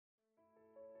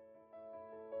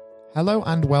Hello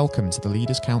and welcome to the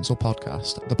Leaders Council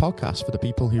podcast, the podcast for the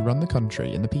people who run the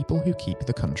country and the people who keep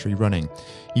the country running.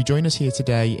 You join us here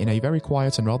today in a very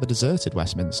quiet and rather deserted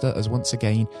Westminster as once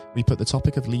again we put the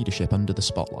topic of leadership under the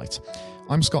spotlight.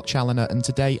 I'm Scott Challoner and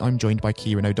today I'm joined by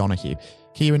Kieran O'Donoghue.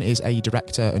 Kieran is a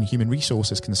director and human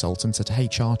resources consultant at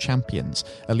HR Champions,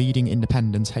 a leading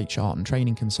independent HR and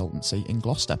training consultancy in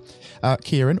Gloucester.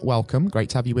 Kieran, welcome.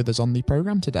 Great to have you with us on the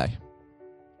programme today.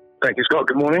 Thank you, Scott.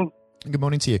 Good morning. Good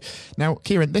morning to you. Now,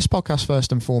 Kieran, this podcast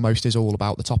first and foremost is all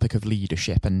about the topic of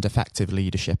leadership and effective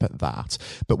leadership at that.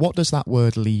 But what does that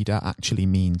word leader actually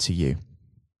mean to you?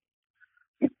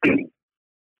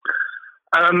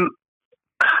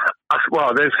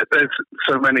 Well, there's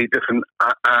so many different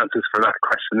answers for that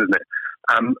question, isn't it?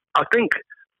 I think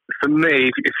for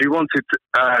me, if you wanted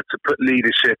to put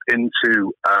leadership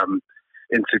into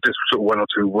just sort of one or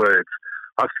two words,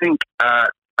 I think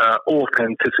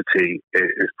authenticity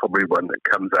is probably one that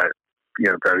comes out,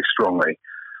 very strongly.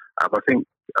 I think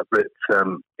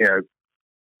that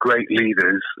great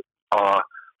leaders are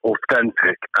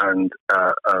authentic and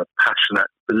passionate,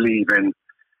 believe in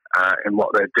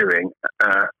what they're doing,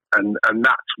 and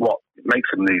that's what makes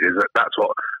them leaders. That's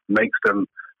what makes them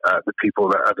the people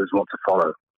that others want to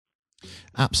follow.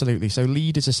 Absolutely. So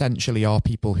leaders essentially are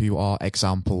people who are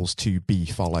examples to be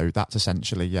followed. That's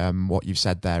essentially what you've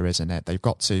said there, isn't it? They've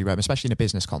got to, especially in a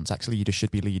business context, leaders should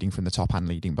be leading from the top and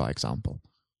leading by example.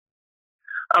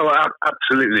 Oh,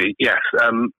 absolutely. Yes.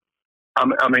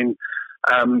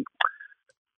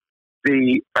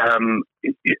 The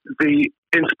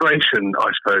inspiration,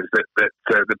 I suppose, that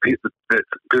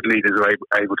good leaders are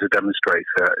able to demonstrate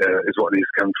is what needs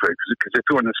to come through. Because if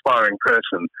you're an inspiring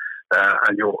person,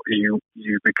 and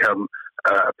you become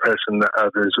a person that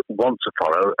others want to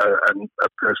follow, and a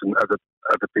person other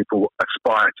people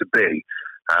aspire to be,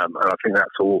 and I think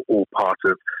that's all part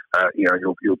of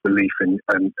your belief and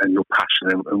your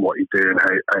passion in what you do and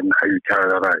how you carry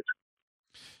that out.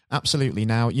 Absolutely.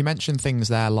 Now, you mentioned things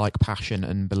there like passion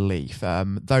and belief.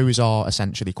 Those are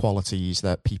essentially qualities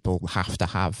that people have to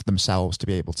have themselves to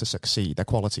be able to succeed. They're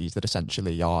qualities that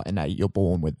essentially are innate. You're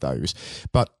born with those.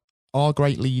 But are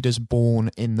great leaders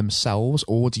born in themselves,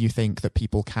 or do you think that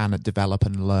people can develop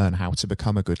and learn how to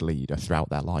become a good leader throughout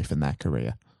their life and their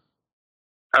career?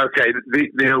 Okay,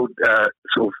 the old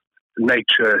sort of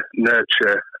nature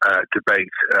nurture debate,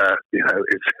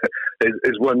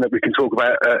 is one that we can talk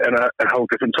about in a whole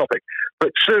different topic.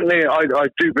 But certainly, I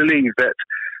do believe that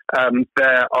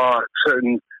there are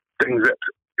certain things that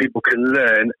people can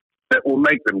learn that will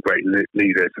make them great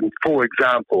leaders. And for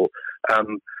example,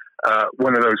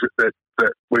 one of those that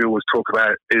we always talk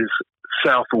about is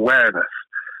self-awareness.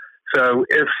 So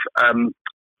if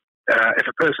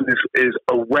a person is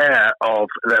aware of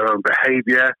their own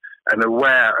behaviour and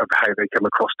aware of how they come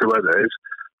across to others,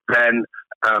 then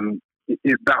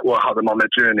that will help them on their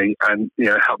journey and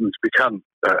help them to become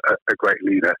a great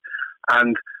leader.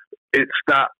 And it's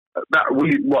that's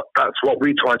what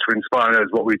we try to inspire,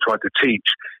 what we try to teach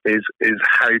is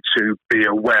how to be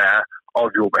aware of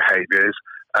your behaviours.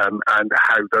 And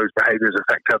how those behaviours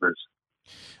affect others.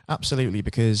 Absolutely,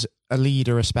 because a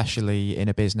leader, especially in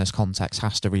a business context,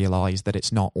 has to realise that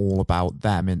it's not all about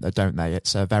them, don't they?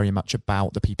 It's very much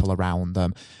about the people around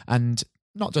them, and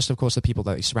not just, of course, the people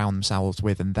that they surround themselves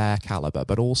with and their calibre,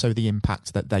 but also the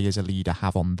impact that they as a leader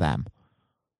have on them.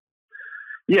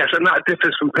 Yes, and that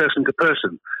differs from person to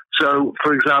person. So,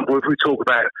 for example, if we talk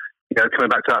about, coming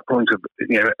back to that point of,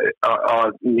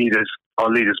 our leaders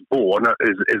born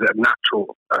is a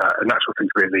natural thing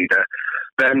to be a leader,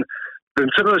 then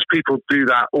some of those people do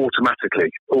that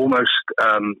automatically, almost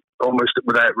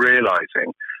without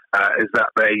realising, is that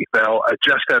they'll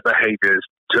adjust their behaviours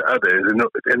to others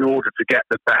in order to get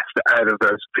the best out of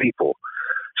those people.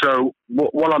 So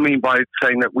what I mean by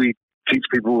saying that we teach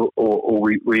people or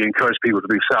we encourage people to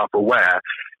be self-aware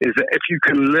is that if you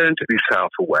can learn to be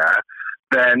self-aware,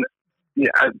 then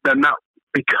that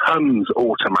becomes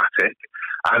automatic,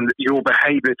 and your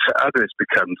behaviour to others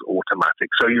becomes automatic.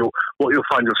 So what you'll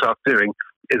find yourself doing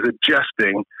is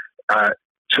adjusting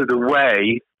to the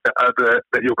way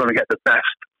that you're going to get the best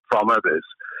from others.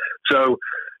 So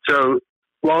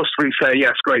whilst we say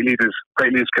yes, great leaders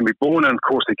can be born, and of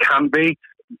course they can be,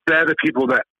 they're the people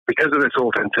that, because of this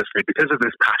authenticity, because of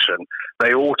this passion,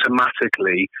 they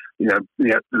automatically,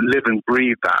 live and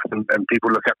breathe that, and people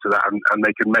look up to that, and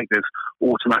they can make this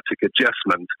automatic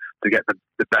adjustment to get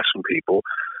the best from people.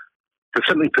 For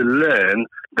something to learn,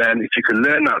 then if you can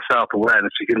learn that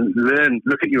self-awareness, you can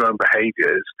look at your own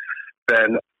behaviours,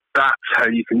 then that's how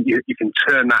you can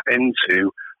turn that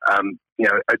into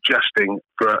adjusting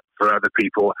for other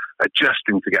people,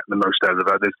 adjusting to get the most out of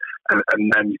others,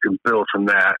 and then you can build from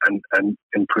there and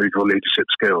improve your leadership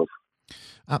skills.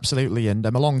 Absolutely, and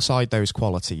alongside those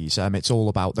qualities, it's all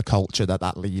about the culture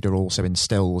that leader also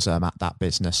instills at that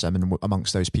business and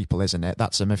amongst those people, isn't it?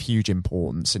 That's of huge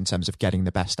importance in terms of getting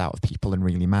the best out of people and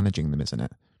really managing them, isn't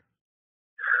it?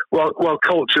 Well,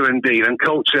 culture indeed, and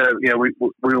culture.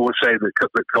 We always say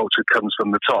that culture comes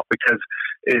from the top because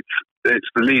it's the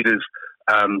leaders'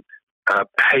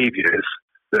 behaviours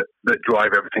that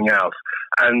drive everything else.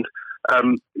 And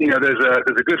there's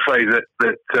a good phrase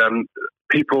that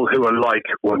people who are like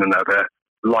one another.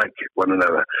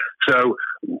 So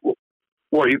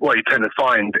what you tend to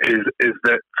find is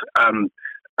that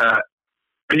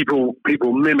people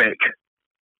mimic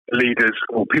leaders,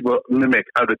 or people mimic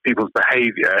other people's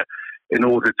behaviour in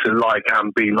order to like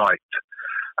and be liked.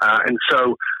 And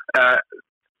so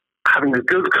having a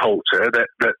good culture that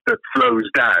flows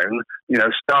down,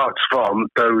 starts from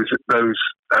those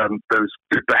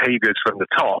good behaviours from the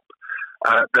top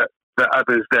that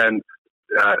others then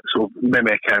sort of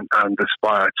mimic and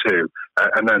aspire to.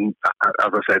 And then,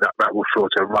 as I say, that will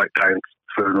filter right down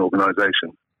through an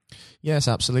organisation. Yes,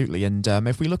 absolutely. And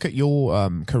if we look at your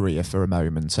career for a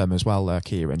moment as well,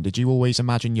 Kieran, did you always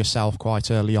imagine yourself quite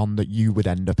early on that you would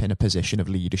end up in a position of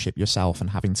leadership yourself and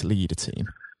having to lead a team?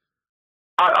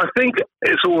 I think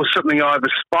it's always something I've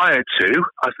aspired to.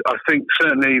 I think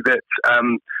certainly that,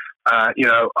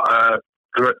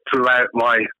 throughout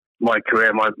my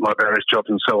career, my various jobs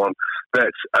and so on,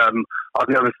 that I've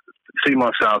never seen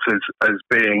myself as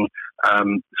being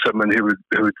someone who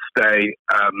would stay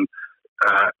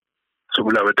sort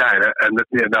of lower down,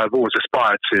 and I've always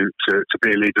aspired to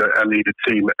be a leader and lead a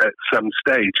team at some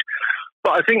stage.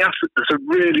 But I think that's a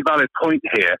really valid point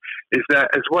here, is that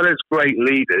as well as great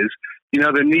leaders,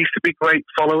 there needs to be great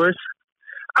followers.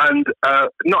 And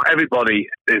not everybody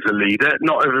is a leader,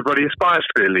 not everybody aspires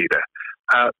to be a leader.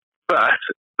 But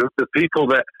the people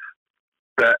that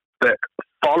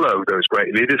follow those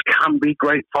great leaders can be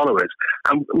great followers.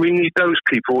 And we need those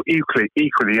people equally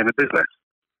in a business.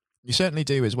 You certainly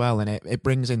do as well, and it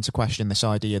brings into question this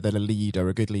idea that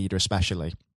a good leader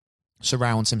especially,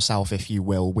 surrounds himself, if you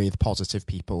will, with positive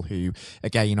people who,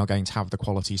 again, are going to have the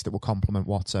qualities that will complement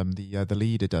what the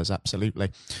leader does. Absolutely.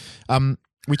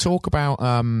 We talk about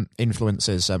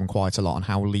influences quite a lot, and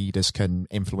how leaders can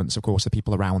influence, of course, the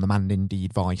people around them, and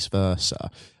indeed vice versa.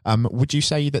 Would you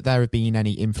say that there have been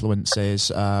any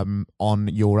influences on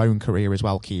your own career as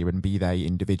well, Kieran, be they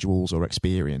individuals or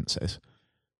experiences?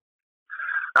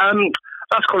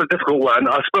 That's quite a difficult one.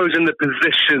 I suppose in the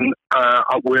position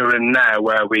we're in now,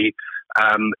 where we're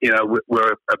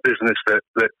a business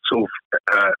that sort of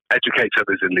educates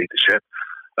others in leadership.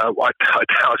 I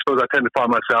suppose I tend to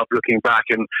find myself looking back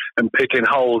and picking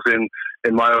holes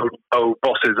in my old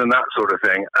bosses and that sort of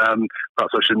thing.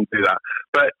 Perhaps I shouldn't do that.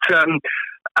 But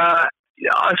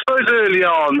I suppose early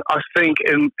on, I think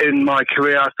in my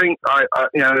career, I think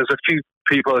there's a few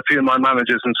people, a few of my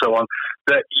managers and so on,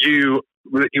 that you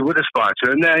would aspire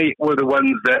to, and they were the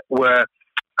ones that were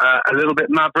a little bit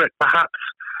maverick, perhaps.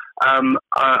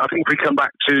 I think if we come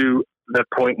back to the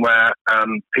point where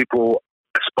people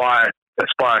aspire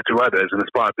to others and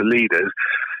aspire to leaders,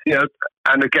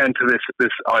 and again to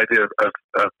this idea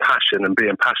of passion and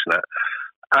being passionate.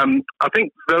 I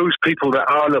think those people that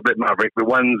are a little bit maverick, the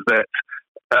ones that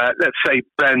let's say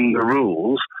bend the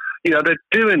rules, they're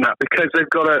doing that because they've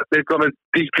got a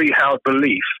deeply held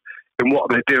belief in what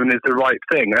they're doing is the right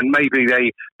thing, and maybe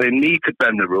they need to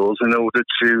bend the rules in order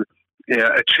to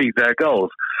achieve their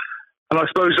goals. And I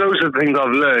suppose those are the things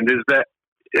I've learned is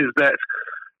that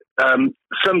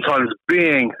sometimes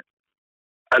being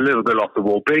a little bit off the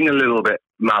wall, being a little bit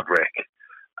maverick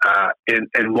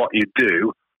in what you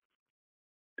do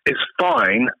is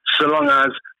fine, so long as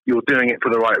you're doing it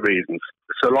for the right reasons,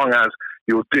 so long as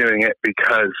you're doing it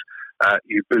because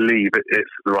you believe it's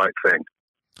the right thing.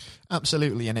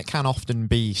 Absolutely, and it can often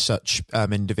be such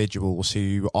individuals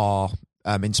who are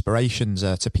inspirations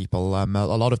to people. A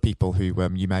lot of people who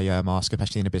you may ask,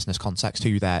 especially in a business context,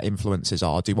 who their influences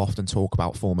are, do often talk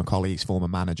about former colleagues, former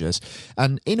managers.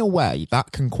 And in a way,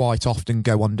 that can quite often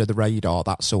go under the radar,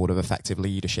 that sort of effective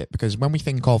leadership, because when we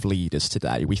think of leaders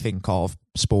today, we think of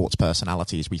sports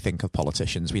personalities, we think of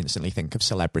politicians, we instantly think of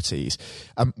celebrities.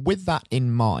 With that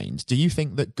in mind, do you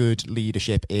think that good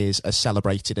leadership is as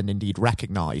celebrated and indeed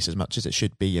recognised as much as it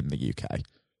should be in the UK?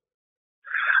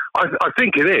 I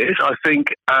think it is. I think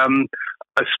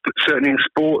certainly in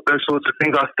sport, those sorts of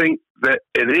things, I think that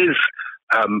it is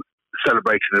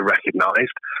celebrated and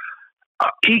recognised.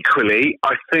 Equally,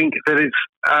 I think that it's,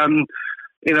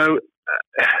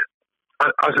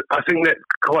 I think that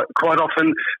quite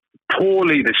often poor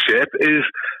leadership is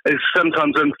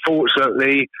sometimes,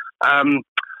 unfortunately, how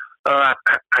can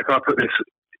I put this?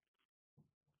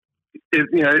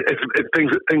 If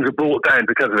things are brought down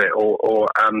because of it, or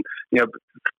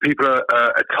people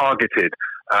are targeted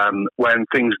when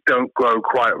things don't grow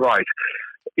quite right,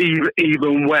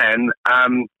 even when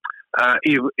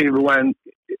even when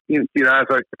as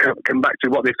I come back to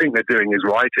what they think they're doing is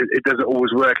right, it doesn't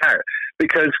always work out,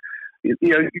 because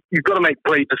you've got to make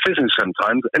brave decisions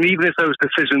sometimes, and even if those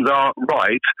decisions aren't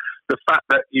right, the fact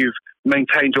that you've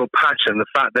maintained your passion, the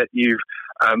fact that you've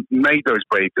made those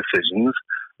brave decisions,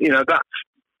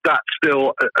 that's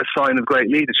still a sign of great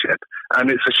leadership. And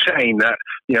it's a shame that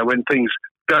when things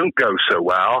don't go so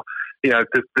well,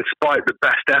 despite the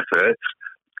best efforts,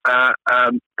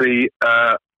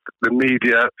 the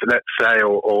media, let's say,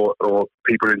 or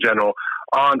people in general,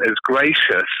 aren't as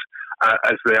gracious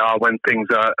as they are when things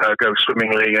go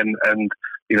swimmingly, and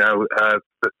we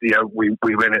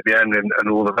win at the end, and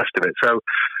all the rest of it. So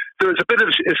it's a bit of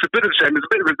shame. It's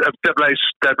a bit of a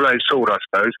double-edged sword, I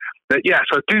suppose. That yes,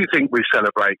 I do think we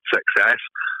celebrate success,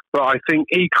 but I think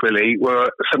equally we're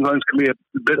sometimes can be a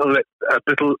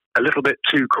little bit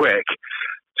too quick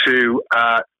to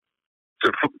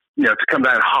come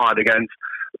down hard against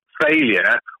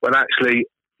failure, when actually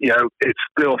it's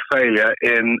still failure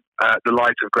in the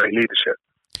light of great leadership.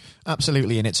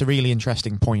 Absolutely, and it's a really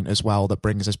interesting point as well that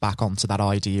brings us back onto that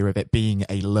idea of it being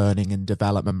a learning and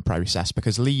development process,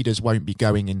 because leaders won't be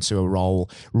going into a role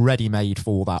ready-made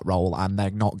for that role, and they're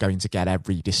not going to get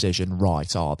every decision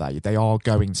right, are they? They are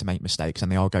going to make mistakes,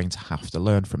 and they are going to have to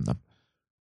learn from them.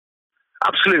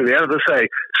 Absolutely, as I say,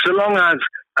 so long as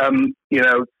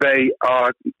they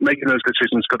are making those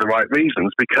decisions for the right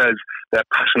reasons, because they're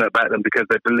passionate about them, because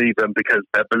they believe them, because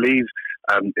they believe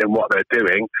in what they're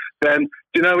doing, then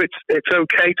it's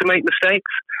okay to make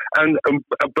mistakes,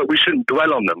 but we shouldn't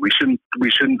dwell on them. We should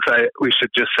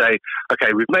just say,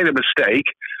 okay, we've made a mistake,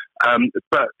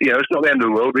 but it's not the end of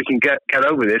the world. We can get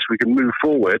over this. We can move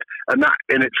forward, and that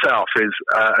in itself is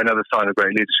another sign of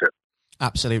great leadership.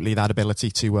 Absolutely, that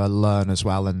ability to learn as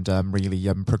well, and really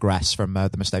progress from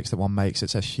the mistakes that one makes.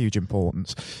 It's a huge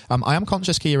importance. I am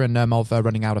conscious, Kieran, of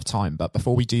running out of time, but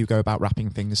before we do go about wrapping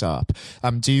things up,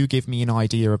 do give me an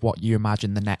idea of what you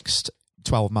imagine the next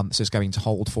 12 months is going to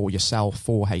hold for yourself,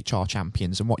 for HR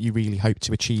Champions, and what you really hope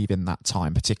to achieve in that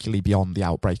time, particularly beyond the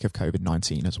outbreak of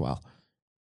COVID-19 as well.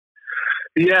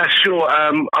 Yeah, sure.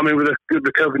 With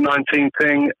the COVID-19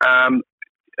 thing,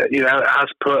 it has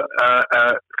put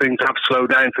things have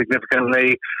slowed down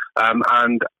significantly,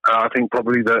 and I think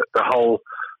probably the whole,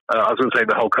 I was going to say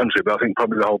the whole country, but I think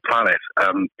probably the whole planet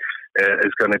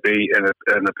is going to be in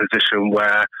a position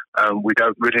where we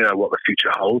don't really know what the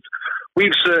future holds.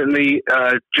 We've certainly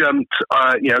jumped,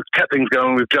 kept things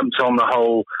going. We've jumped on the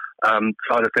whole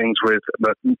side of things with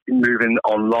moving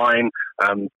online,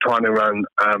 trying to run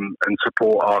and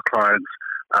support our clients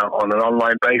on an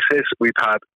online basis. We've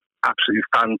had absolutely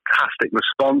fantastic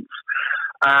response,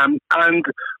 and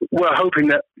we're hoping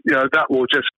that that will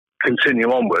just continue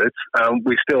onwards.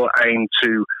 We still aim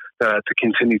to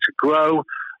continue to grow.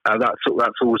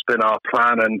 That's always been our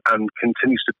plan, and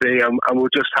continues to be, and we'll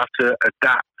just have to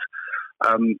adapt.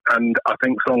 And I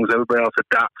think as long as everybody else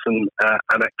adapts and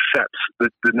accepts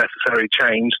the necessary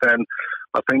change, then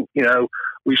I think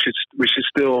we should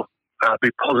still be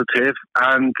positive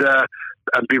and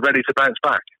be ready to bounce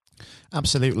back.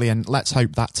 Absolutely, and let's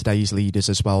hope that today's leaders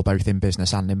as well, both in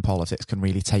business and in politics, can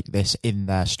really take this in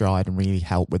their stride and really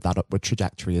help with that upward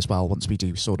trajectory as well, once we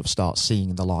do sort of start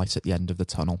seeing the light at the end of the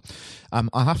tunnel.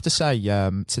 I have to say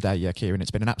today, Kieran,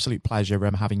 it's been an absolute pleasure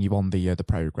having you on the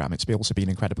programme. It's also been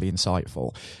incredibly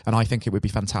insightful, and I think it would be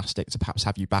fantastic to perhaps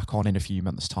have you back on in a few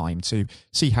months' time to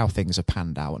see how things have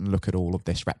panned out and look at all of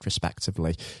this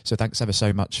retrospectively. So thanks ever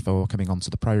so much for coming onto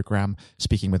the programme,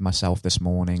 speaking with myself this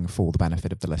morning for the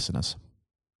benefit of the listeners.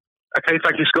 Okay,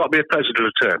 thank you, Scott. It'll be a pleasure to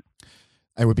return.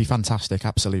 It would be fantastic,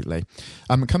 absolutely.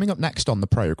 Coming up next on the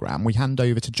programme, we hand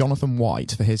over to Jonathan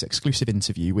White for his exclusive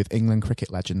interview with England cricket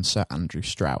legend Sir Andrew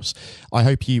Strauss. I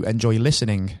hope you enjoy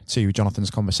listening to Jonathan's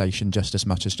conversation just as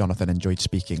much as Jonathan enjoyed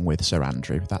speaking with Sir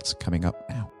Andrew. That's coming up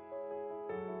now.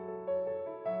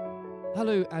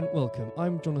 Hello and welcome.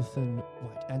 I'm Jonathan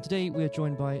White, and today we are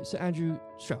joined by Sir Andrew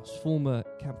Strauss, former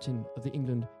captain of the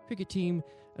England cricket team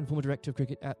and former director of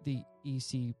cricket at the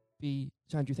ECB.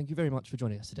 So Andrew, thank you very much for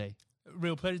joining us today.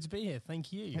 Real pleasure to be here.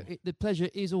 Thank you. The pleasure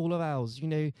is all of ours.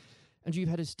 And you've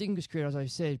had a distinguished career, as I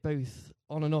said, both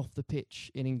on and off the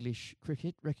pitch in English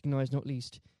cricket, recognised not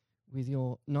least with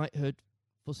your knighthood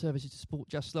for services to sport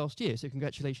just last year. So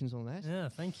congratulations on that. Yeah,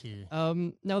 thank you.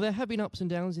 Now, there have been ups and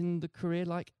downs in the career,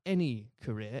 like any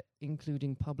career,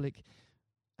 including public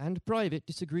and private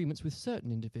disagreements with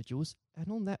certain individuals. And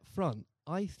on that front,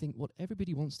 I think what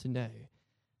everybody wants to know,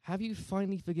 have you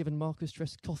finally forgiven Marcus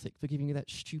Trescothick for giving you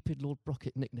that stupid Lord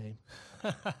Brocket nickname?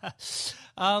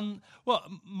 Well,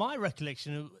 my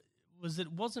recollection was that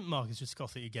it wasn't Marcus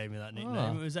Trescothick who gave me that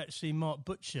nickname. It was actually Mark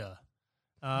Butcher.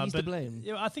 He's to blame.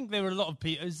 I think there were a lot of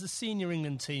people. It was the senior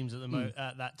England teams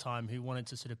at that time who wanted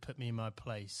to sort of put me in my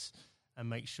place and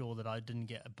make sure that I didn't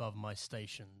get above my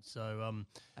station. So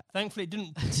thankfully it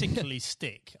didn't particularly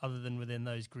stick other than within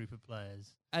those group of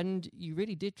players. And you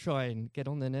really did try and get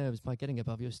on their nerves by getting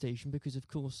above your station because, of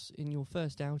course, in your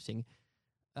first outing,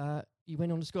 you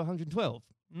went on to score 112.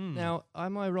 Now,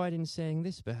 am I right in saying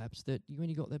this, perhaps, that you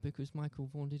only got there because Michael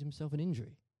Vaughan did himself an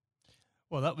injury?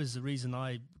 Well, that was the reason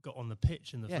I got on the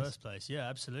pitch in the first place. Yeah,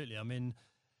 absolutely. I mean,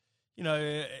 you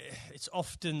know, it's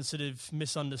often sort of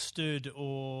misunderstood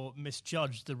or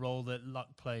misjudged the role that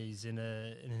luck plays in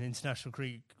an international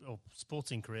career or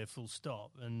sporting career, full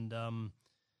stop. And,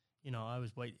 you know, I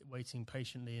was waiting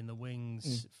patiently in the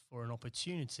wings for an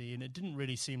opportunity, and it didn't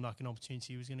really seem like an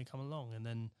opportunity was going to come along. And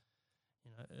then,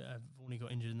 you know, I've only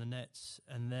got injured in the nets,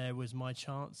 and there was my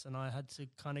chance, and I had to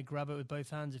kind of grab it with both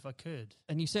hands if I could.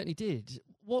 And you certainly did.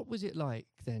 What was it like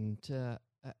then to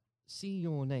see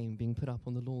your name being put up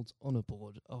on the Lord's Honour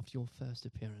Board after your first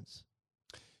appearance?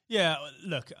 Yeah,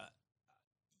 look,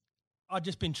 I'd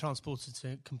just been transported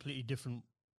to a completely different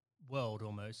world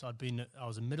almost. I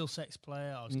was a Middlesex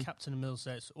player, I was captain of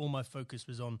Middlesex, all my focus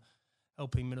was on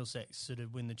helping Middlesex sort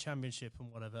of win the championship and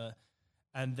whatever.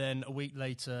 And then a week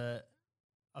later,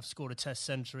 I've scored a test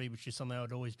century, which is something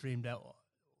I'd always dreamed out,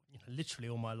 you know, literally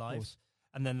all my life.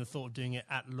 And then the thought of doing it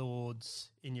at Lord's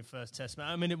in your first test match.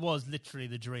 I mean, it was literally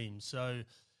the dream. So,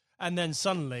 and then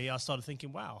suddenly I started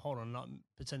thinking, wow, hold on,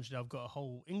 potentially I've got a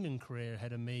whole England career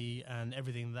ahead of me and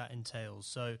everything that entails.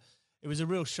 So it was a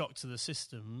real shock to the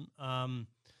system.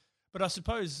 But I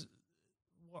suppose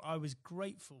what I was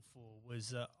grateful for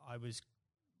was that I was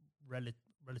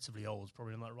relatively old, is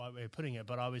probably not the right way of putting it,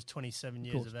 but I was 27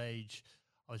 years of age.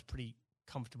 I was pretty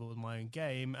comfortable with my own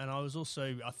game. And I was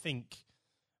also, I think,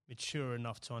 mature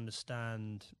enough to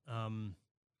understand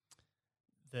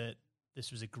that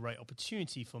this was a great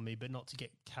opportunity for me, but not to get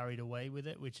carried away with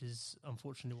it, which is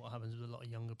unfortunately what happens with a lot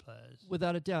of younger players.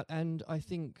 Without a doubt. And I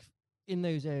think in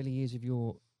those early years of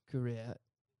your career,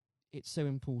 it's so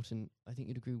important, I think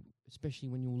you'd agree, especially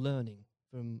when you're learning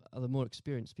from other more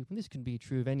experienced people. And this can be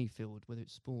true of any field, whether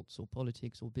it's sports or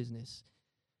politics or business,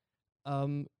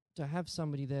 to have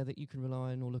somebody there that you can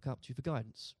rely on or look up to for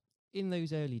guidance. In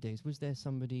those early days, was there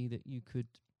somebody that you could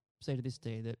say to this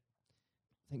day that,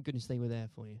 thank goodness they were there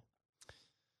for you?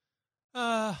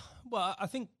 Well, I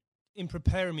think in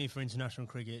preparing me for international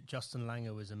cricket, Justin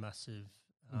Langer was a massive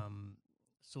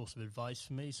source of advice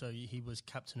for me. So he was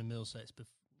captain of Middlesex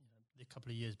a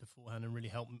couple of years beforehand and really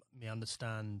helped me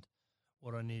understand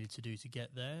what I needed to do to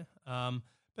get there.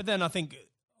 But then I think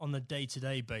on the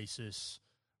day-to-day basis,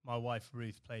 my wife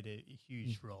Ruth played a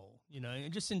huge role, you know,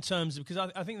 just in terms of, because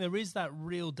I think there is that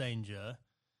real danger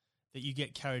that you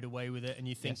get carried away with it and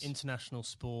you think international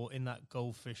sport in that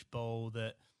goldfish bowl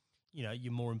that, you know,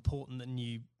 you're more important than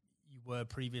you were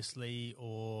previously,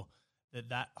 or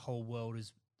that whole world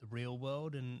is the real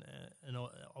world. And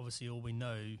obviously all we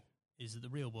know is that the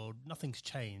real world, nothing's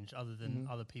changed other than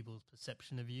other people's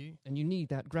perception of you. And you need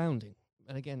that grounding.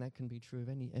 And again, that can be true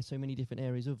of so many different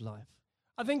areas of life.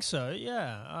 I think so,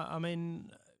 yeah. I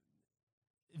mean,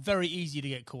 very easy to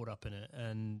get caught up in it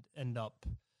and end up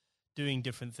doing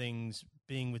different things,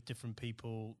 being with different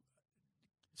people,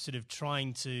 sort of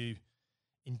trying to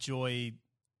enjoy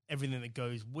everything that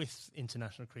goes with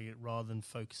international cricket rather than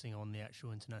focusing on the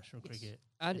actual international cricket.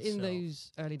 And itself. In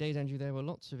those early days, Andrew, there were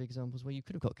lots of examples where you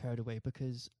could have got carried away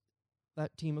because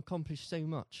that team accomplished so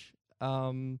much.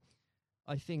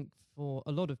 I think for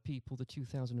a lot of people, the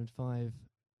 2005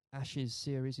 Ashes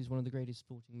series is one of the greatest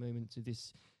sporting moments of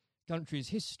this country's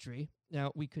history.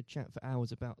 Now, we could chat for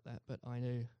hours about that, but I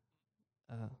know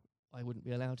I wouldn't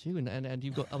be allowed to, and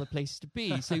you've got other places to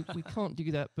be, so we can't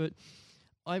do that. But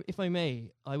if I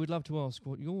may, I would love to ask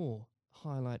what your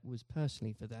highlight was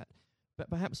personally for that, but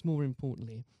perhaps more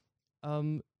importantly,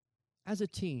 as a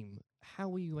team, how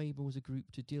were you able as a group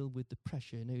to deal with the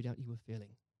pressure no doubt you were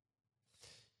feeling?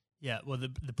 Yeah, well,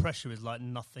 the pressure is like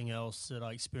nothing else that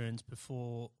I experienced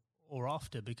before or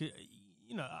after, because,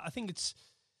 you know, I think it's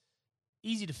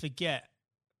easy to forget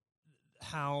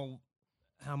how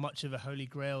how much of a holy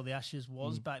grail the Ashes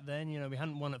was back then. You know, we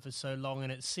hadn't won it for so long,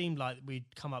 and it seemed like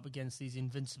we'd come up against these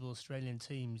invincible Australian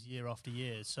teams year after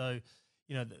year. So,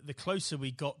 you know, the closer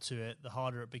we got to it, the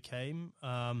harder it became.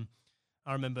 I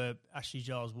remember Ashley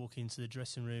Giles walking into the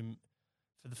dressing room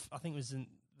for I think it was in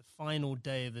the final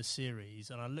day of the series,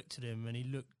 and I looked at him and he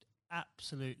looked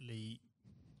absolutely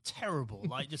terrible,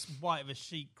 like just white of a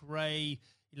sheet, grey.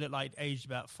 He looked like he'd aged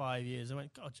about 5 years. I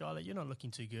went, God, Charlie, you're not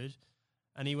looking too good.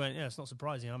 And he went, yeah, it's not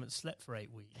surprising. I haven't slept for 8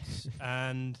 weeks.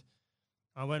 And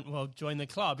I went, well, join the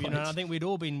club. You know, I think we'd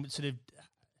all been sort of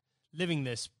living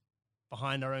this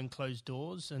behind our own closed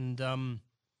doors. And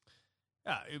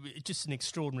it's just an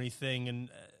extraordinary thing. And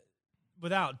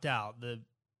without doubt, the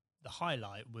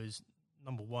highlight was,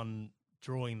 number one,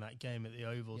 drawing that game at the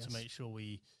Oval to make sure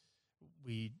we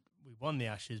won the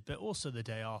Ashes, but also the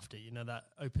day after, you know, that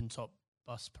open-top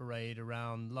bus parade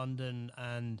around London,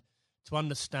 and to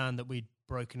understand that we'd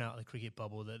broken out of the cricket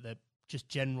bubble, that they're just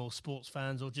general sports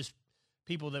fans or just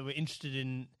people that were interested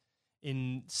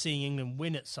in seeing England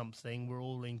win at something were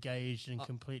all engaged and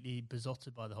completely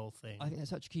besotted by the whole thing. I think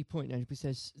that's such a key point, Andrew,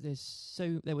 because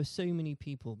there were so many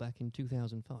people back in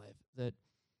 2005 that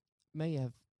may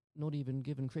have not even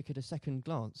given cricket a second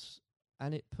glance,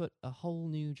 and it put a whole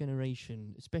new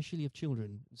generation, especially of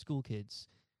children, school kids,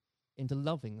 into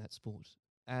loving that sport.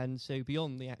 And so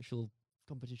beyond the actual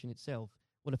competition itself,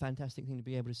 what a fantastic thing to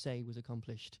be able to say was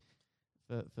accomplished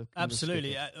for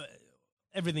absolutely.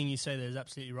 Everything you say there is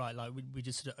absolutely right. Like we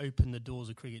just sort of opened the doors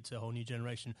of cricket to a whole new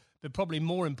generation. But probably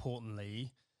more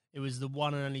importantly, it was the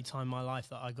one and only time in my life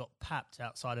that I got papped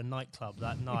outside a nightclub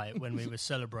that night when we were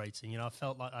celebrating. You know, I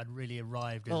felt like I'd really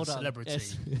arrived as a celebrity.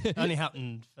 Yes. It only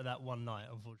happened for that one night,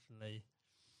 unfortunately.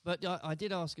 But I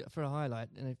did ask for a highlight,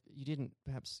 and if you didn't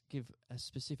perhaps give a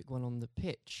specific one on the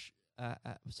pitch,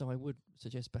 so I would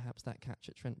suggest perhaps that catch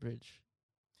at Trent Bridge.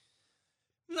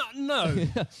 No.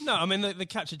 I mean, the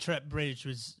catch at Trent Bridge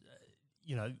was,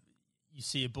 you know, you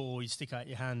see a ball, you stick out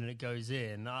your hand and it goes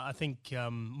in. I think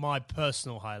my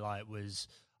personal highlight was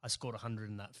I scored 100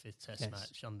 in that fifth test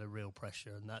match under real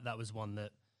pressure. And that was one that,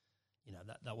 you know,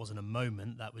 that wasn't a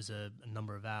moment. That was a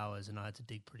number of hours, and I had to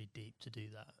dig pretty deep to do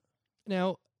that.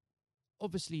 Now,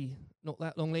 obviously, not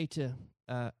that long later,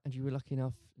 and you were lucky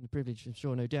enough and privileged, I'm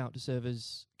sure, no doubt, to serve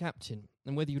as captain.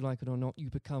 And whether you like it or not, you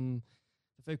become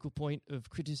the focal point of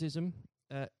criticism.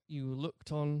 You were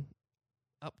looked on,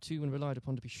 up to, and relied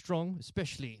upon to be strong,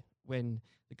 especially when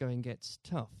the going gets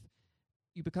tough.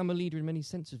 You become a leader in many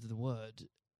senses of the word.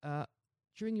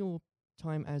 During your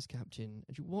time as captain,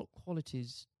 what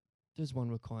qualities does one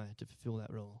require to fulfill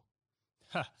that role?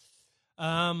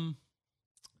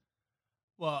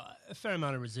 Well, a fair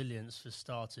amount of resilience for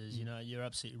starters. You know, you're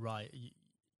absolutely right. You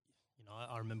know,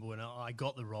 I remember when I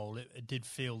got the role, it did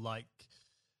feel like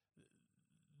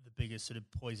the biggest sort of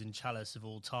poison chalice of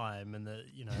all time, and that,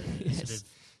 you know, sort of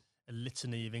a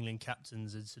litany of England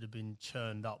captains had sort of been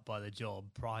churned up by the job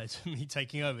prior to me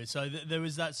taking over. So there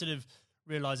was that sort of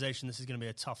realization this is going to be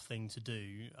a tough thing to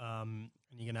do, and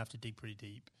you're going to have to dig pretty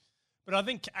deep. But I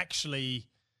think actually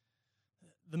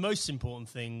the most important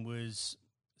thing was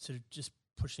sort of just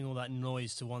pushing all that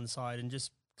noise to one side and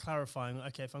just clarifying,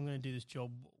 okay, if I'm going to do this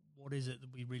job, what is it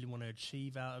that we really want to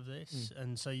achieve out of this?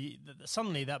 And so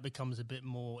suddenly that becomes a bit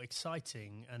more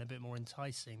exciting and a bit more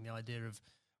enticing, the idea of,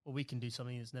 well, we can do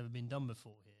something that's never been done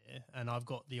before here, and I've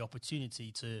got the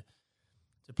opportunity to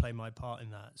play my part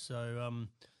in that. So,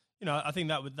 you know, I think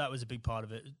that was a big part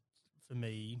of it for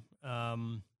me.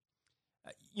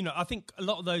 You know, I think a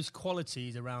lot of those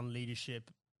qualities around leadership,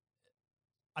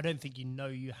 I don't think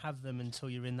you have them until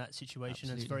you're in that situation.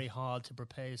 Absolutely. And it's very hard to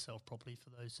prepare yourself properly for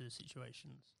those sort of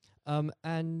situations.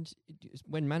 And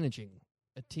when managing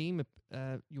a team,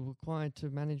 you're required to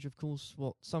manage, of course,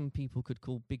 what some people could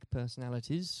call big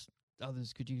personalities.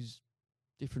 Others could use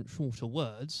different, shorter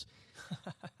words.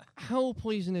 How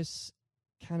poisonous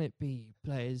can it be,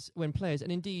 when players,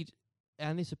 and indeed,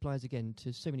 and this applies again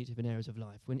to so many different areas of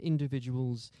life, when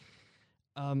individuals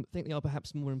think they are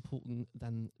perhaps more important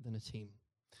than a team?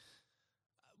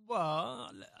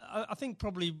 Well, I think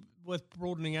probably worth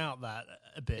broadening out that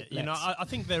a bit. You know, I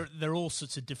think there are all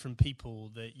sorts of different people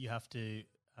that you have to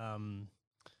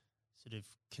sort of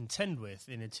contend with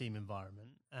in a team environment,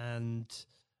 and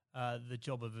the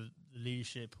job of the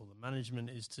leadership or the management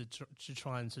is to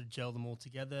try and sort of gel them all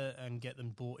together and get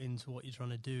them bought into what you're trying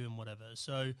to do and whatever.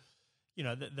 So, you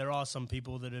know, there are some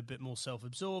people that are a bit more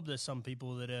self-absorbed. There's some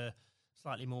people that are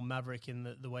slightly more maverick in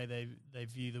the way they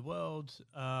view the world.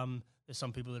 There's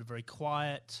some people that are very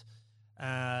quiet.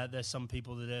 There's some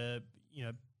people that are, you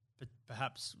know,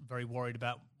 perhaps very worried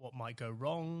about what might go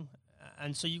wrong.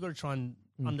 And so you've got to try and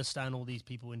understand all these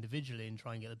people individually and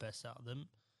try and get the best out of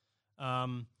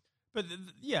them. But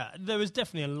there was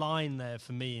definitely a line there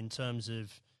for me in terms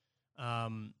of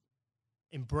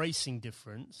embracing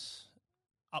difference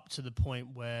up to the point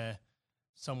where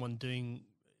someone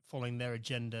following their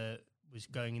agenda was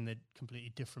going in a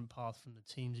completely different path from the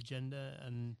team's agenda.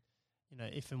 And,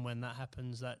 if and when that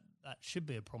happens, that should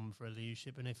be a problem for a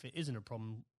leadership. And if it isn't a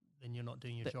problem, then you're not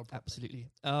doing your job properly.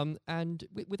 Absolutely. And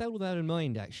with all that in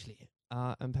mind, actually,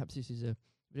 and perhaps this is a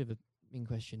bit of a mean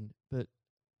question, but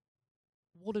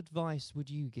what advice would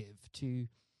you give to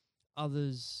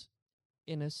others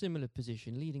in a similar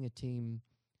position, leading a team,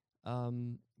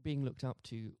 being looked up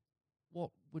to?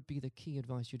 What would be the key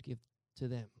advice you'd give to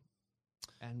them,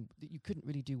 and that you couldn't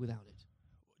really do without it?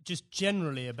 Just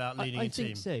generally about leading a team?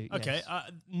 I think so, Okay,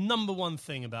 yes. Number one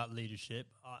thing about leadership,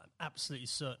 I'm absolutely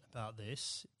certain about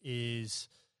this, is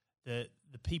that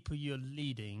the people you're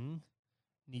leading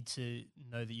need to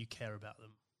know that you care about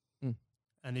them.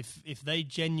 And if they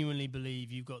genuinely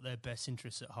believe you've got their best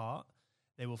interests at heart,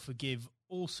 they will forgive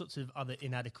all sorts of other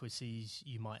inadequacies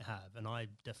you might have, and I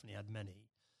definitely had many,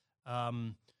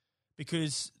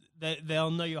 because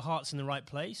they'll know your heart's in the right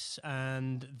place,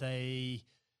 and they'll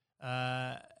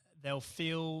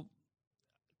feel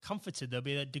comforted. There'll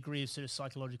be a degree of sort of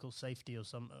psychological safety or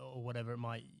whatever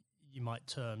you might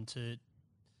term to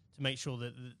make sure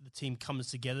that the team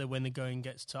comes together when the going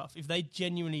gets tough. If they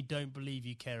genuinely don't believe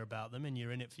you care about them and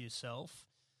you're in it for yourself,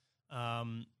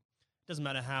 doesn't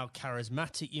matter how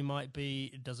charismatic you might be.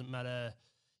 It doesn't matter,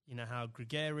 how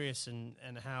gregarious and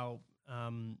how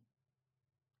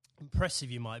impressive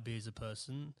you might be as a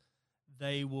person.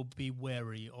 They will be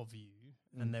wary of you,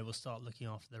 and they will start looking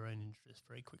after their own interests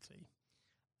very quickly.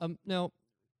 Now,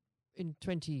 in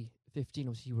 2015,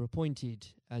 obviously, you were appointed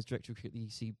as Director of Cricket at the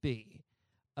ECB.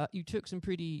 You took some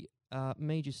pretty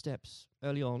major steps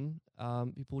early on.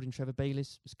 You brought in Trevor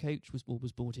Bayliss as coach, was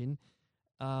brought in.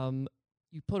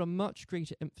 You put a much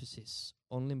greater emphasis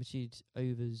on limited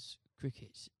overs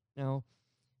cricket. Now,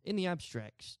 in the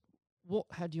abstract, what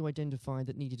had you identified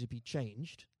that needed to be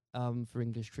changed for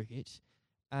English cricket?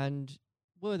 And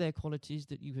were there qualities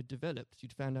that you had developed,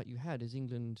 you'd found out you had as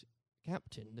England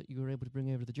captain, that you were able to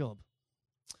bring over the job?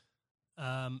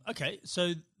 Okay, so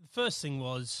the first thing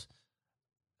was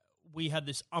we had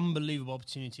this unbelievable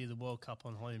opportunity of the World Cup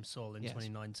on home soil in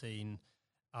 2019.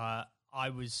 I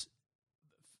was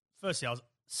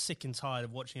sick and tired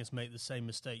of watching us make the same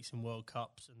mistakes in World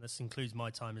Cups, and this includes my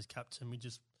time as captain. We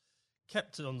just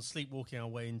kept it on sleepwalking our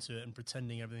way into it and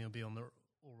pretending everything would be all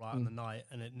right on the night,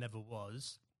 and it never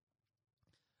was.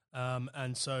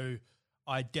 And so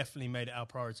I definitely made it our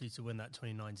priority to win that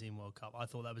 2019 World Cup. I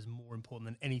thought that was more important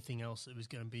than anything else that was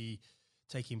going to be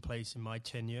taking place in my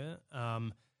tenure.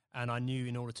 And I knew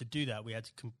in order to do that, we had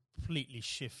to completely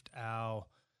shift our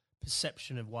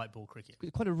perception of white ball cricket.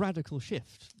 Quite a radical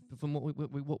shift from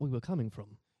what we were coming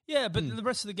from. Yeah, but the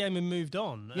rest of the game had moved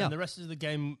on. And the rest of the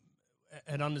game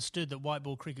had understood that white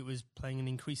ball cricket was playing an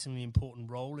increasingly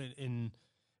important role in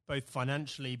both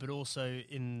financially, but also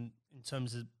in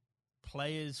terms of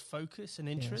players' focus and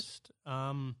interest.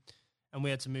 Yes. And we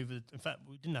had to move. In fact,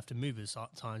 we didn't have to move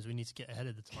at times. We need to get ahead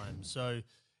of the time. So,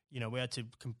 we had to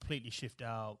completely shift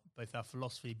both our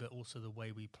philosophy, but also the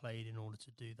way we played in order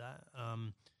to do that.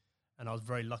 And I was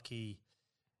very lucky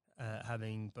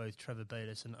having both Trevor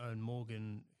Bayliss and Owen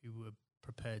Morgan, who were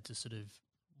prepared to sort of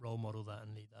role model that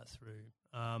and lead that through.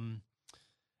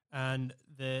 And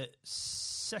the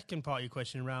second part of your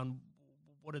question around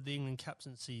what had the England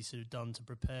captaincy sort of done to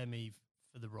prepare me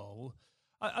for the role,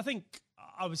 I think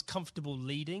I was comfortable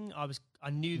leading. I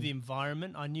knew the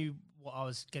environment. I knew what I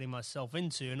was getting myself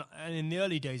into. And in the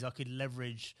early days, I could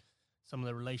leverage some of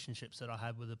the relationships that I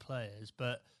had with the players.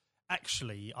 But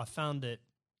actually, I found it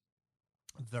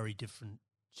a very different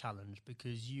challenge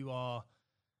because you are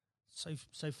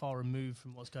so far removed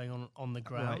from what's going on the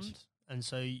ground. Right. And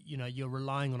so, you're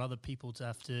relying on other people to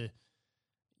have to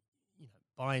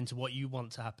buy into what you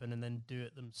want to happen and then do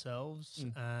it themselves.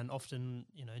 And often,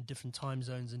 in different time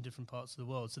zones in different parts of the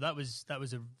world. So that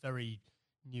was a very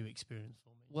new experience for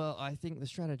me. Well, I think the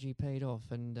strategy paid off,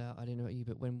 and I don't know about you,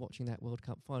 but when watching that World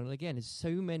Cup final, again, as so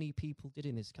many people did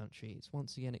in this country, it's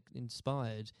once again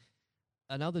inspired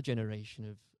another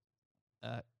generation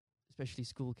of especially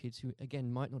school kids who,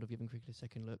 again, might not have given cricket a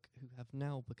second look, who have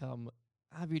now become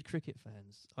avid cricket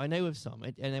fans. I know of some,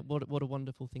 and what a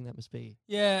wonderful thing that must be.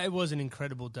 Yeah, it was an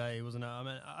incredible day, wasn't it? I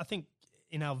mean, I think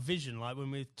in our vision, like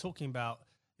when we're talking about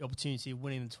the opportunity of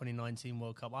winning the 2019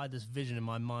 World Cup, I had this vision in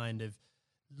my mind of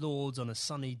Lords on a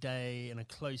sunny day and a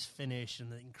close finish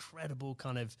and the incredible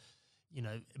kind of,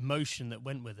 emotion that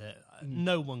went with it.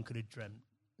 No one could have dreamt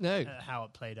how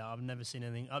it played out. I've never seen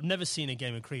anything. I've never seen a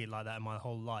game of cricket like that in my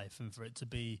whole life, and for it to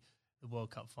be the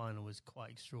World Cup final was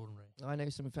quite extraordinary. I know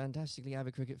some fantastically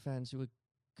avid cricket fans who were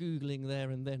Googling there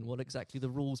and then what exactly the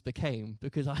rules became,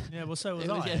 because so was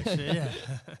I actually. Yeah,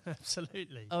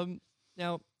 absolutely.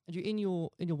 Now, Andrew, in your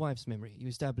wife's memory, you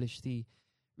established the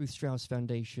Ruth Strauss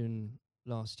Foundation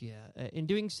last year. In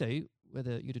doing so,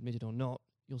 whether you'd admit it or not,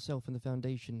 yourself and the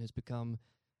foundation has become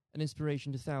an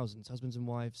inspiration to thousands, husbands and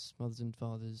wives, mothers and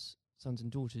fathers, sons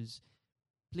and daughters.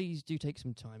 Please do take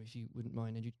some time, if you wouldn't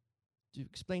mind, Andrew, to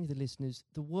explain to the listeners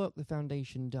the work the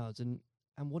foundation does and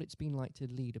what it's been like to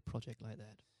lead a project like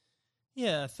that.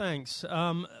 Yeah, thanks.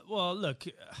 Well, look,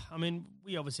 I mean,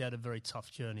 we obviously had a very tough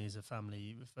journey as a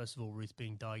family. First of all, Ruth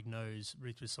being diagnosed.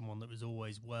 Ruth was someone that was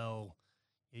always well.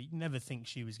 You'd never think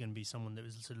she was going to be someone that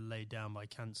was sort of laid down by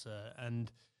cancer.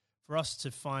 And for us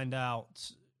to find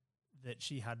out that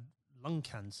she had lung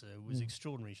cancer was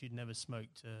extraordinary. She'd never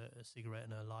smoked a cigarette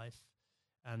in her life.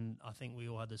 And I think we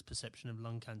all had this perception of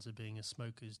lung cancer being a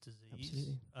smoker's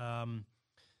disease. Absolutely.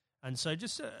 And so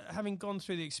just having gone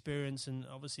through the experience and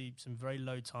obviously some very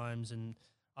low times and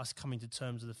us coming to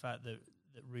terms with the fact that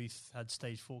Ruth had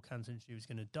stage 4 cancer and she was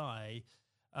going to die,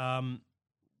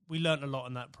 we learnt a lot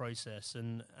in that process.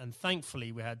 And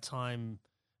thankfully we had time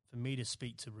for me to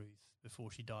speak to Ruth before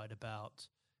she died about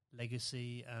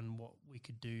legacy and what we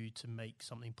could do to make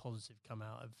something positive come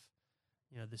out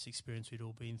of this experience we'd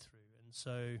all been through. And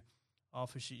so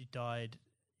after she died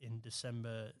in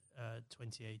December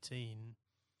 2018,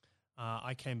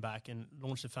 I came back and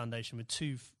launched the foundation with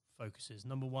two focuses.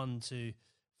 Number one, to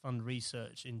fund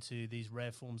research into these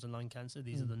rare forms of lung cancer.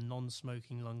 These are the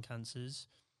non-smoking lung cancers.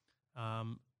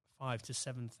 5,000 to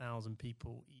 7,000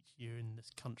 people each year in this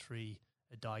country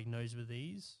are diagnosed with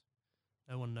these.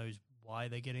 No one knows why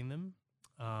they're getting them,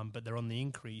 but they're on the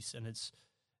increase, and it's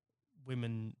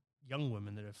young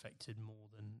women that are affected more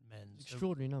than men.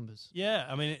 Extraordinary numbers. Yeah,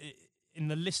 I mean, in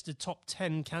the list of top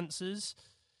 10 cancers,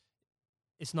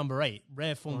 it's number 8.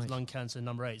 Rare forms of lung cancer,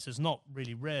 number 8. So it's not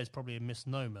really rare. It's probably a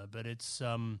misnomer, but it's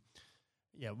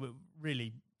we're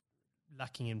really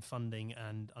lacking in funding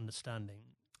and understanding.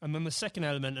 And then the second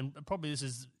element, and probably this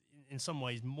is in some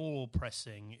ways more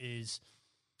pressing, is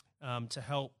to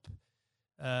help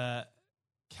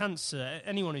cancer.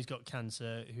 Anyone who's got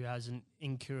cancer who has an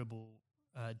incurable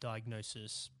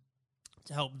diagnosis,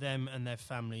 to help them and their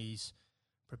families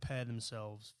prepare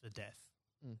themselves for death.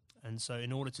 And so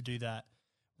in order to do that,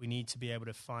 we need to be able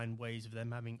to find ways of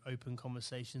them having open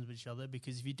conversations with each other,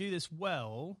 because if you do this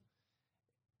well,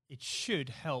 it should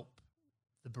help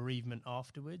the bereavement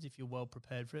afterwards if you're well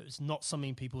prepared for it. It's not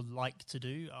something people like to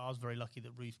do. I was very lucky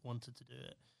that Ruth wanted to do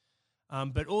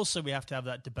it. But also we have to have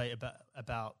that debate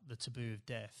about the taboo of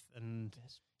death and,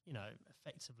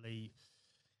 effectively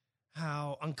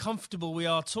how uncomfortable we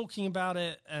are talking about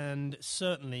it, and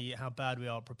certainly how bad we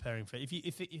are preparing for it.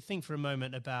 If you think for a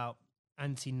moment about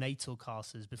antenatal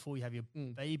classes before you have your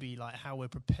baby, like how we're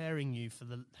preparing you for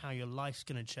how your life's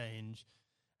going to change,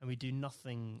 and we do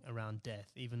nothing around death,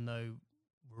 even though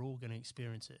we're all going to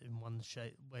experience it in one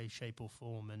way, shape or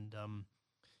form. And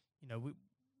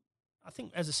I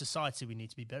think as a society we need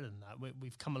to be better than that.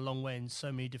 We've come a long way in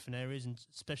so many different areas, and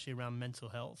especially around mental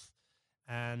health,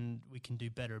 and we can do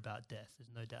better about death.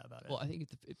 There's no doubt about it. Well, I think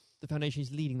the foundation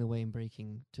is leading the way in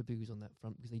breaking taboos on that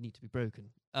front, because they need to be broken.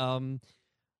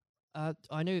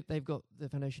 I know the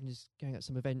foundation is going out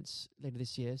some events later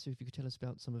this year, so if you could tell us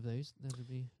about some of those, that would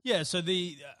be... Yeah, so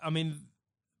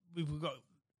we've got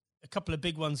a couple of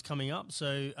big ones coming up.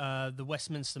 So the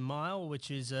Westminster Mile, which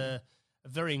is a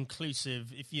very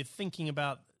inclusive... If you're think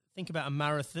about a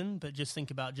marathon, but just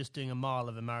think about just doing a mile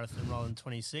of a marathon rather than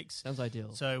 26. Sounds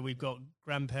ideal. So we've got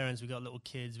grandparents, we've got little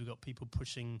kids, we've got people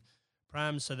pushing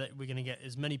prams, so that we're going to get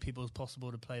as many people as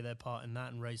possible to play their part in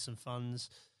that and raise some funds.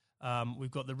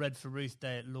 We've got the Red for Ruth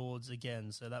Day at Lord's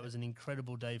again, so that was an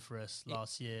incredible day for us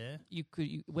last year.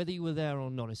 Whether you were there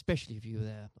or not, especially if you were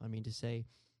there, I mean to say,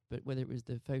 but whether it was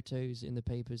the photos in the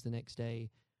papers the next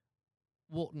day,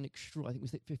 what an I think it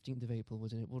was the 15th of April,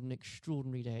 wasn't it? What an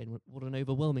extraordinary day, and what an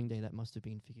overwhelming day that must have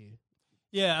been for you.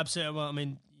 Yeah, absolutely. Well, I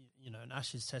mean, an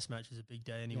Ashes Test match is a big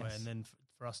day anyway, yes. And then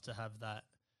for us to have that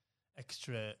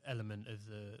extra element of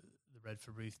the Red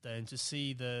for Ruth Day, and to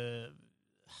see the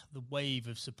wave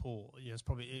of support,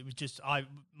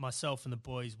 myself and the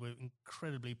boys were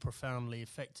incredibly profoundly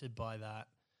affected by that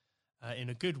in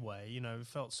a good way. We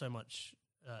felt so much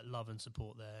love and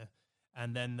support there.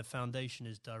 And then the foundation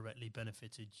is directly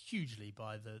benefited hugely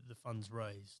by the funds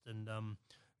raised. And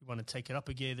we want to take it up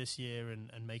a gear this year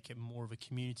and make it more of a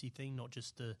community thing, not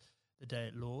just the the day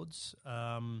at Lords.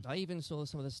 I even saw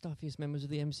some of the stuffiest members of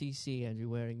the MCC, Andrew,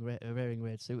 wearing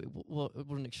red. So what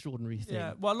an extraordinary thing.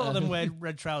 Yeah, well, a lot of them wear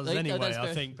red trousers anyway, I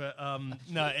fair. think. But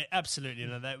absolutely,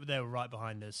 they were right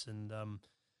behind us, and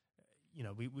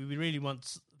we really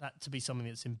want that to be something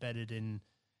that's embedded in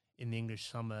the English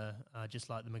summer, just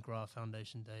like the McGrath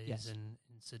Foundation Days in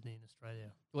Sydney in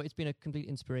Australia. Well, it's been a complete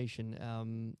inspiration,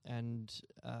 and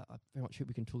I very much hope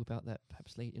we can talk about that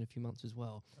perhaps late in a few months as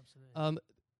well. Absolutely.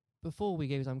 Before we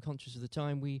go, as I'm conscious of the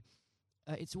time,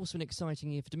 it's also an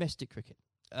exciting year for domestic cricket,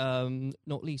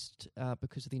 not least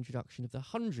because of the introduction of the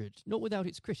 100, not without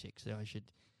its critics,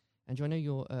 Andrew, I know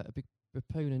you're a big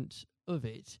proponent of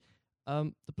it.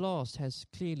 The Blast has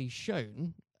clearly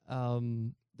shown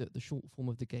that the short form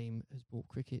of the game has brought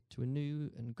cricket to a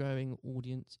new and growing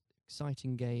audience,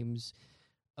 exciting games.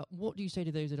 What do you say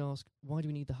to those that ask, why do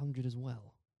we need the 100 as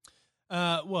well?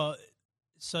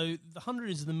 So the 100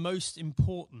 is the most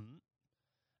important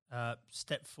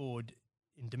step forward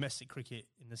in domestic cricket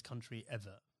in this country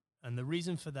ever. And the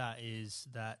reason for that is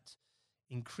that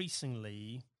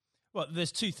increasingly,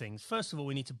 there's two things. First of all,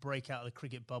 we need to break out of the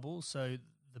cricket bubble. So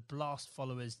the Blast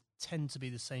followers tend to be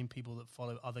the same people that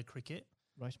follow other cricket.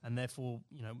 Right. And therefore,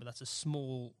 that's a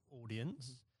small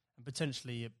audience and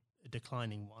potentially a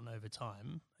declining one over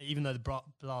time, even though the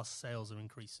Blast sales are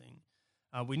increasing.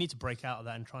 We need to break out of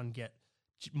that and try and get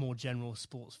more general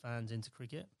sports fans into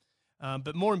cricket.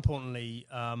 But more importantly,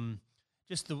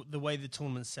 just the way the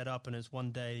tournament's set up, and it's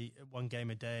one game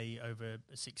a day over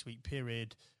a 6-week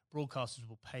period, broadcasters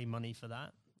will pay money for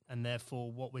that. And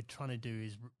therefore, what we're trying to do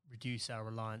is reduce our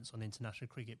reliance on international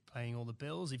cricket paying all the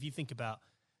bills. If you think about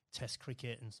Test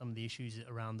cricket and some of the issues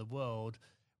around the world,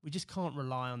 we just can't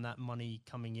rely on that money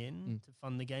coming in to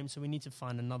fund the game. So we need to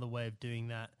find another way of doing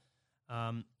that.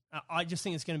 I just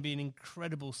think it's going to be an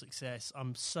incredible success.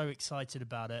 I'm so excited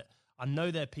about it. I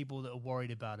know there are people that are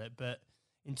worried about it, but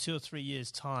in 2 or 3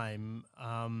 years' time,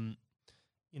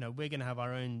 we're going to have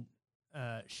our own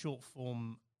short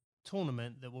form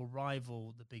tournament that will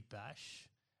rival the Big Bash,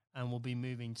 and we'll be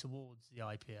moving towards the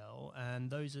IPL. And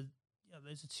those are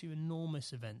two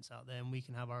enormous events out there, and we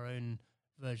can have our own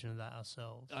version of that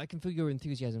ourselves. I can feel your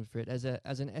enthusiasm for it. As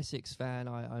an Essex fan,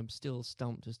 I'm still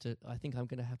stumped as to, I think I'm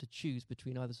going to have to choose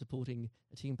between either supporting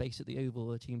a team based at the Oval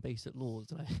or a team based at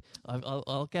Lords. And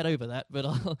I'll get over that, but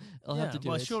I'll have to do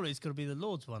it. Well, surely it's got to be the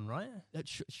Lords one, right?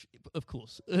 Of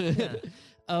course. Yeah.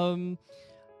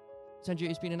 Sanju,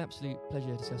 it's been an absolute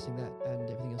pleasure discussing that and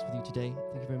everything else with you today.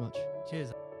 Thank you very much.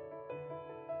 Cheers.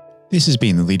 This has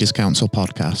been the Leaders Council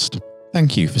podcast.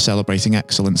 Thank you for celebrating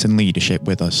excellence in leadership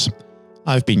with us.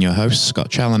 I've been your host,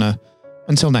 Scott Challoner.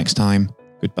 Until next time,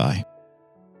 goodbye.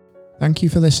 Thank you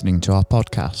for listening to our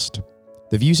podcast.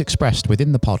 The views expressed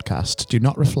within the podcast do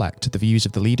not reflect the views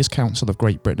of the Leaders Council of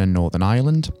Great Britain and Northern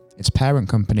Ireland, its parent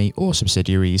company or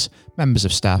subsidiaries, members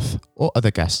of staff, or other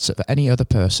guests of any other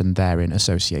person therein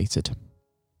associated.